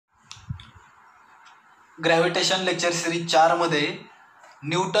Gravitation lecture series 4 मध्ये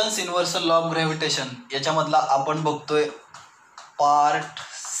Newton's universal law of gravitation याच्यामधला आपण बघतोय part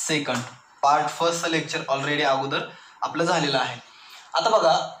second. Part first lecture already अगोदर आपलं झालेलं आहे. आता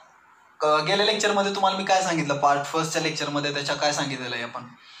बघा गेल्या लेक्चरमध्ये तुम्हाला मी काय सांगितलं, पार्ट फर्स्टच्या लेक्चरमध्ये त्याच्या काय सांगितलेलं आहे आपण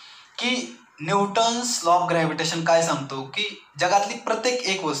की न्यूटन्स लॉ ऑफ ग्रॅव्हिटेशन काय सांगतो की जगातली प्रत्येक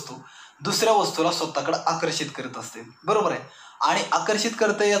एक वस्तू दुसऱ्या वस्तूला स्वतःकडे आकर्षित करत असते, बरोबर आहे. आणि आकर्षित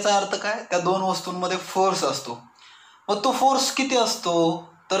करते याचा अर्थ काय, त्या दोन वस्तूंमध्ये फोर्स असतो. मग तो फोर्स किती असतो,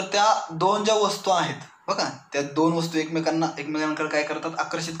 तर त्या दोन ज्या वस्तू आहेत बघा, त्या दोन वस्तू एकमेकांकडे काय करतात,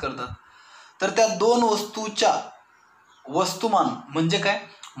 आकर्षित करतात. तर त्या दोन वस्तूच्या वस्तुमान म्हणजे काय,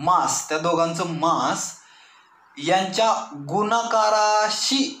 मास, त्या दोघांचं मास यांच्या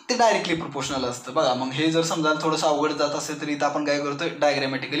गुणाकाराशी ते डायरेक्टली प्रोपोर्शनल असतं. बघा मग हे जर समजा थोडंसं अवघड जात असेल तर इथं आपण काय करतोय,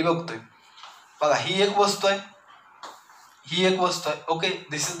 डायग्रॅमॅटिकली बघतोय. बघा ही एक वस्तू आहे, ही एक वस्तू आहे. Okay,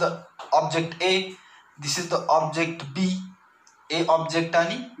 this is the object A, this is the object B. A object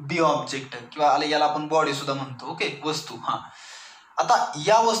आणि बी ऑब्जेक्ट किंवा याला आपण बॉडी सुद्धा म्हणतो. ओके, वस्तू. हा, आता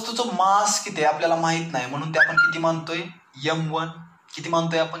या वस्तूचं मास किती आहे आपल्याला माहित नाही, म्हणून ते आपण किती मानतोय, m1. किती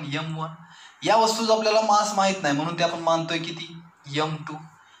मानतोय आपण, m1. या वस्तूचं आपल्याला मास माहित नाही म्हणून ते आपण मानतोय किती, m2.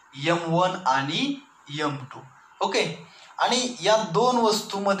 m1 आणि m2. ओके, आणि या दोन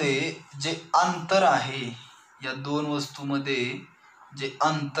वस्तूमध्ये जे अंतर आहे, या दोन वस्तूमध्ये जे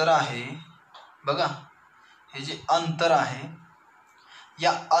अंतर आहे बघा, हे जे अंतर आहे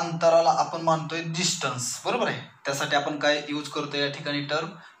या अंतराला आपण मानतोय डिस्टन्स, बरोबर आहे. त्यासाठी आपण काय यूज करतोय या ठिकाणी, टर्म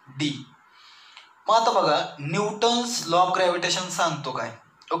d. मग आता बघा न्यूटन्स लॉ ऑफ ग्रॅव्हिटेशन सांगतो काय,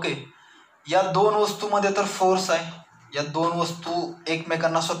 ओके, या दोन वस्तूमध्ये तर फोर्स आहे, या दोन वस्तू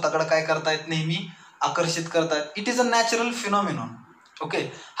एकमेकांना स्वतःकडे काय करतायत, नेहमी आकर्षित करतायत. It is a natural phenomenon. Okay,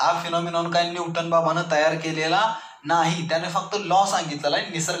 हा फिनॉमिनॉन काय न्यूटन बाबानं तयार केलेला नाही, त्याने फक्त लॉ सांगितलेला आहे.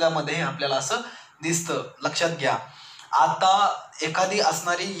 निसर्गामध्ये आपल्याला असं दिसतं, लक्षात घ्या. आता एखादी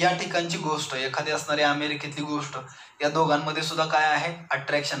असणारी या ठिकाणची गोष्ट, एखादी असणारी अमेरिकेतली गोष्ट, या दोघांमध्ये सुद्धा काय आहे,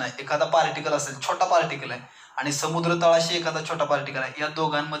 अट्रॅक्शन आहे. एखादा पार्टिकल असेल, छोटा पार्टिकल आहे, आणि समुद्र तळाशी एखादा छोटा पार्टिकल आहे, या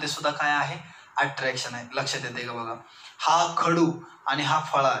दोघांमध्ये सुद्धा काय आहे, अट्रॅक्शन आहे. लक्षात येते का बघा, हा खडू आणि हा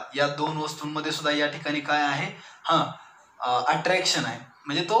फळा, या दोन वस्तूंमध्ये सुद्धा या ठिकाणी काय आहे, अट्रॅक्शन आहे.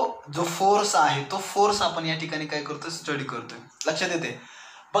 म्हणजे तो जो फोर्स आहे, तो फोर्स आपण या ठिकाणी काय करतोय, स्टडी करतोय. लक्षात येते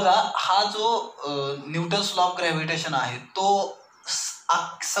बघा. हा जो न्यूटन्स लॉ ऑफ ग्रॅव्हिटेशन आहे तो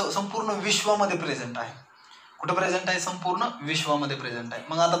संपूर्ण विश्वामध्ये प्रेझेंट आहे. कुठं प्रेझेंट आहे, संपूर्ण विश्वामध्ये प्रेझेंट आहे.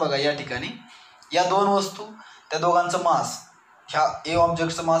 मग आता बघा या ठिकाणी या दोन वस्तू, त्या दोघांचं मास, ह्या ए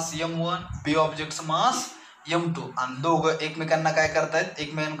ऑब्जेक्टचं मास m1, बी ऑब्जेक्टचं मास m2, आणि दोघं एकमेकांना काय करतायत,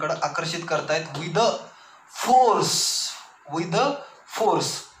 एकमेकांकडे आकर्षित करतायत with the force, with the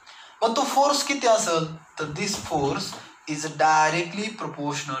force. मग तो फोर्स किती असेल, तर दिस force is directly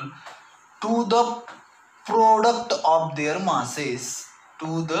proportional to the product of their masses,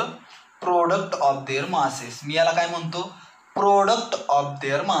 to the product of their masses. मी याला काय म्हणतो, product of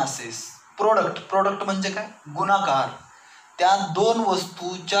their masses. Product म्हणजे काय, गुणाकार. त्या दोन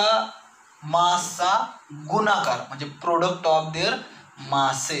वस्तूच्या मासचा गुणाकार म्हणजे प्रोडक्ट ऑफ देअर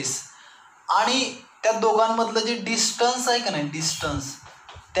मासेस. आणि त्या दोघांमधलं जे डिस्टन्स आहे का नाही, डिस्टन्स,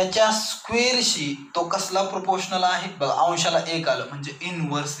 त्याच्या स्क्वेअरशी तो कसला प्रोपोर्शनल आहे बघा, अंशाला 1 आलं म्हणजे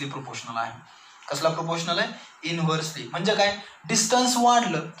इनव्हर्सली प्रोपोर्शनल आहे. कसला प्रोपोर्शनल आहे, इनव्हर्सली. म्हणजे काय, डिस्टन्स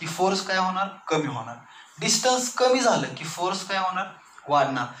वाढलं की फोर्स काय होणार, कमी होणार. डिस्टन्स कमी झालं की फोर्स काय होणार,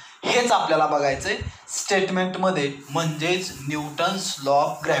 वाढणार. हेच आपल्याला बघायचंय स्टेटमेंटमध्ये, म्हणजेच न्यूटन्स लॉ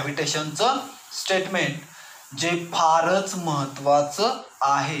ऑफ ग्रॅव्हिटेशनचं स्टेटमेंट, जे फारच महत्त्वाचं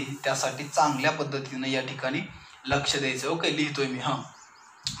आहे. त्यासाठी चांगल्या पद्धतीनं या ठिकाणी लक्ष द्यायचं. ओके, लिहितोय मी.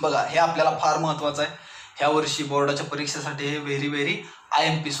 बघा हे आपल्याला फार महत्वाचं आहे. ह्या वर्षी बोर्डाच्या परीक्षेसाठी हे व्हेरी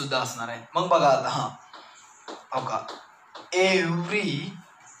IMP सुद्धा असणार आहे. मग बघा आता बघा, every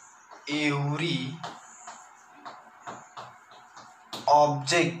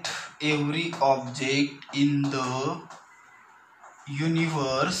object in the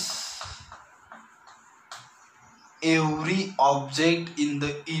universe, every object in the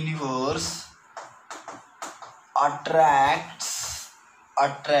universe attracts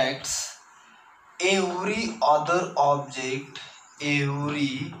every other object,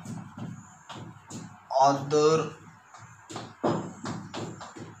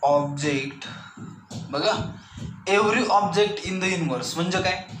 बघा, every object in the universe म्हणजे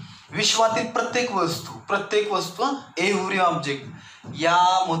काय, विश्वातील प्रत्येक वस्तू एव्हरी ऑब्जेक्ट,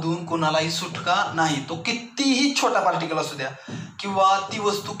 यामधून कोणालाही सुटका नाही. तो कितीही छोटा पार्टिकल असू द्या किंवा ती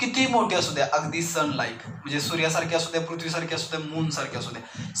वस्तू कितीही मोठी असू द्या, अगदी सनलाइट म्हणजे सूर्यासारखी असू द्या, पृथ्वीसारखी असू द्या, मून सारखी असू द्या,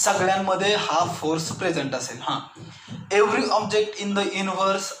 सगळ्यांमध्ये हा फोर्स प्रेझेंट असेल. Every object in the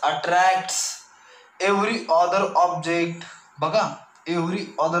universe attracts every other object, बघा, every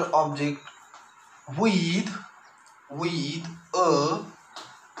other object with a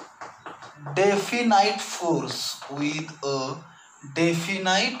definite force, with a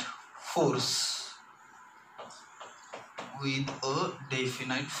definite force, with a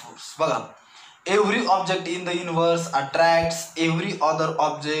definite force. बघा, every object in the universe attracts every other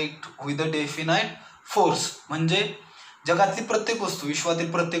object with a definite force. म्हणजे जगातली प्रत्येक वस्तू,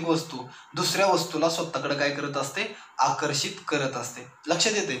 विश्वातील प्रत्येक वस्तू दुसऱ्या वस्तूला स्वतःकडे काय करत असते, आकर्षित करत असते.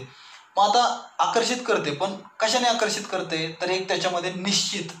 लक्षात येते. मग आता आकर्षित करते, पण कशाने आकर्षित करते, तर एक त्याच्यामध्ये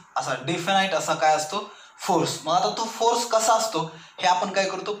निश्चित असा डेफिनाइट असा काय असतो, फोर्स. मग आता तो फोर्स कसा असतो हे आपण काय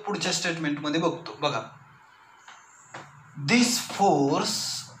करतो, पुढच्या स्टेटमेंटमध्ये बघतो. बघा, दिस फोर्स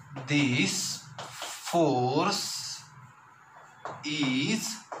इज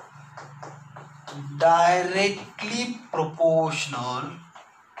डायरेक्टली प्रोपोर्शनल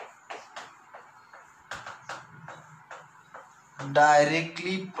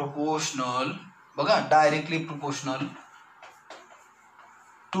बघा, directly proportional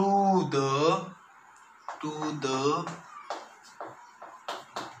to the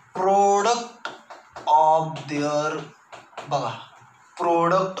product of their. बघा,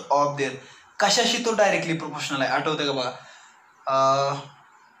 प्रोडक्ट ऑफ देअर कशाशी तो डायरेक्टली प्रोपोर्शनल आहे, आठवते का? बघा,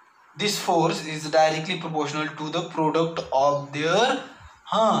 दिस force is directly proportional to the product of their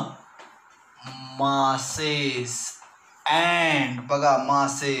masses and. बघा,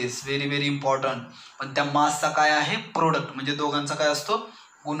 मासेस व्हेरी व्हेरी इम्पॉर्टंट. पण त्या मासचा काय आहे, प्रोडक्ट, म्हणजे दोघांचा काय असतो,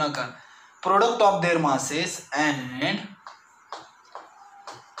 गुणाकार. Product of their masses and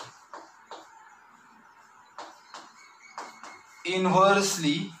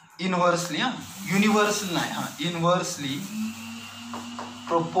inversely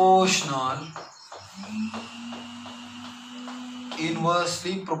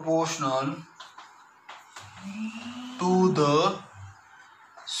proportional to the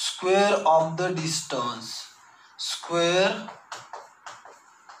square of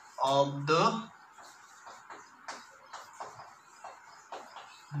the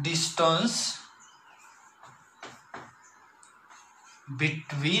distance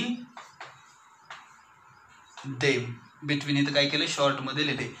between them. Between इथं काय केलं, शॉर्ट मध्ये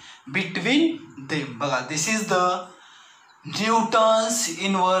लिहिले, बिटवीन देम. बघा, दिस is the Newton's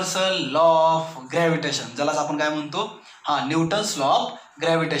universal law of gravitation, ज्यालाच आपण काय म्हणतो, Newton's law of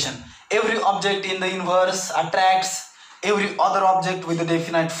gravitation. Every object in the universe attracts every other object with a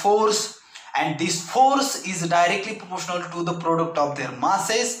definite force and this force is directly proportional to the product of their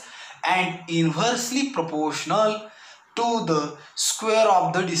masses and inversely proportional to the square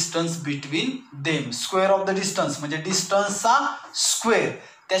of the distance between them. Square of the distance म्हणजे डिस्टन्सचा square,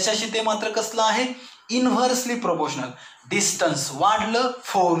 त्याच्याशी ते मात्र कसलं आहे, inversely proportional. Distance वाढलं,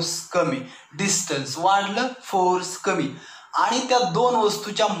 force कमी, distance वाढलं, force कमी. आणि त्या दोन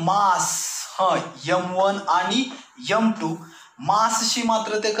वस्तूच्या मास m1 आणि m2 मासशी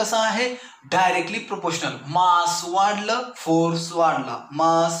मात्र ते कसं आहे, डायरेक्टली प्रोपोर्शनल. मास वाढलं, फोर्स वाढला,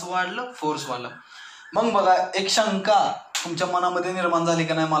 मास वाढलं, फोर्स वाढला. मग बघा, एक शंका तुमच्या मनामध्ये निर्माण झाली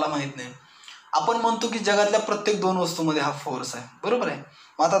का नाही मला माहित नाही. आपण म्हणतो की जगातल्या प्रत्येक दोन वस्तूमध्ये हा फोर्स आहे, बरोबर आहे.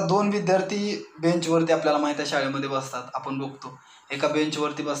 मग आता दोन विद्यार्थी बेंचवरती, आपल्याला माहित आहे शाळेमध्ये बसतात, आपण बघतो एका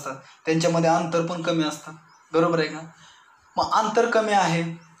बेंचवरती बसतात, त्यांच्यामध्ये अंतर पण कमी असतात, बरोबर आहे का? मग अंतर कमी आहे,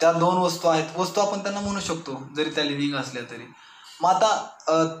 त्या दोन वस्तू आहेत, वस्तू आपण त्यांना म्हणू शकतो जरी त्या लिव्हिंग असल्या तरी. मग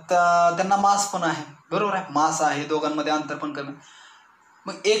आता त्यांना मास पण आहे, बरोबर आहे, मास आहे, दोघांमध्ये अंतर पण कमी.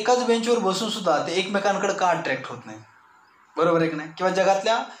 मग एकाच बेंचवर बसून सुद्धा ते एकमेकांकडे का अट्रॅक्ट होत नाही, बरोबर आहे की नाही? किंवा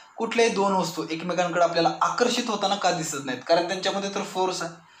जगातल्या कुठल्याही दोन वस्तू एकमेकांकडे आपल्याला आकर्षित होताना का दिसत नाहीत, कारण त्यांच्यामध्ये तर फोर्स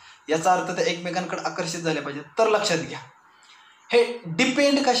आहे. याचा अर्थ ते एकमेकांकडे आकर्षित झाले पाहिजे. तर लक्षात घ्या, हे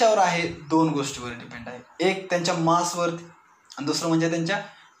डिपेंड कशावर आहे, दोन गोष्टीवर डिपेंड आहे. एक त्यांच्या मासवरती आणि दुसरं म्हणजे त्यांच्या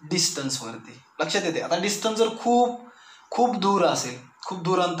डिस्टन्सवरती. लक्षात येते. आता डिस्टन्स जर खूप दूर असेल, खूप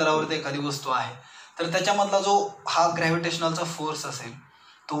दूर अंतरावरती एखादी वस्तू आहे, तर त्याच्यामधला जो हा ग्रॅव्हिटेशनलचा फोर्स असेल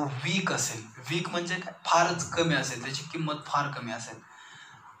तो वीक असेल. वीक म्हणजे काय, फारच कमी असेल, त्याची किंमत फार कमी असेल.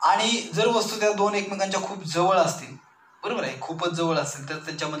 आणि जर वस्तू त्या दोन एकमेकांच्या खूप जवळ असतील, बरोबर आहे, खूपच जवळ असेल, तर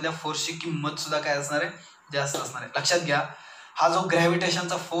त्याच्यामधल्या फोर्सची किंमत सुद्धा काय असणार आहे, जास्त असणार आहे. लक्षात घ्या, हा जो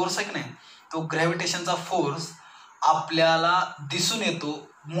ग्रॅव्हिटेशनचा फोर्स आहे की नाही, तो ग्रॅव्हिटेशनचा फोर्स आपल्याला दिसून येतो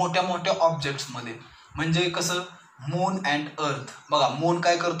मोठ्या मोठ्या ऑब्जेक्ट्समध्ये. म्हणजे कसं, मून अँड अर्थ. बघा, मून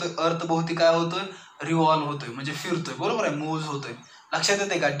काय करतोय, अर्थ भोवती काय होतोय, रिव्हॉल्व होतोय, म्हणजे फिरतोय, बरोबर आहे, मूव्ह होतोय. लक्षात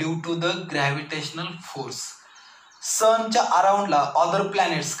येते का, due to the gravitational force. सनच्या अराउंडला other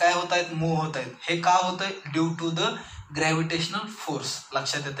planets काय होत आहेत, मूव्ह होत आहेत. हे का होत आहे, due to the gravitational force.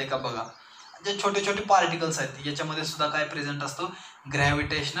 लक्षात येते का? बघा, जे छोटे छोटे पार्टिकल्स आहेत याच्यामध्ये सुद्धा काय प्रेझेंट असतो,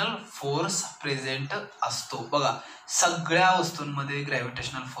 ग्रॅव्हिटेशनल फोर्स प्रेझेंट असतो. बघा सगळ्या वस्तूंमध्ये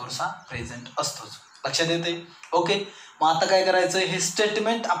ग्रॅव्हिटेशनल फोर्स हा प्रेझेंट असतोच. लक्षात येते? ओके. मग आता काय करायचं, हे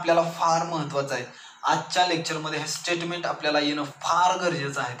स्टेटमेंट आपल्याला फार महत्वाचं आहे. आजच्या लेक्चरमध्ये हे स्टेटमेंट आपल्याला येणं फार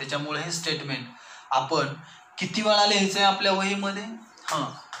गरजेचं आहे. त्याच्यामुळे हे स्टेटमेंट आपण किती वेळा लिहायचंय आपल्या वहीमध्ये,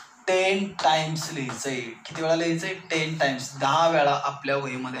 10 टाइम्स लिहायचंय. किती वेळा लिहायचंय, 10 टाइम्स, 10 वेळा आपल्या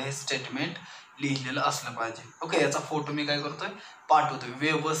वहीमध्ये हे स्टेटमेंट लिहिलेलं असलं पाहिजे. ओके. याचा फोटो मी काय करतोय, पाठवतोय.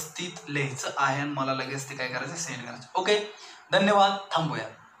 व्यवस्थित लिहायचं आहे आणि मला लगेच ते काय करायचं, सेंड करायचं. ओके. धन्यवाद. थांबूया.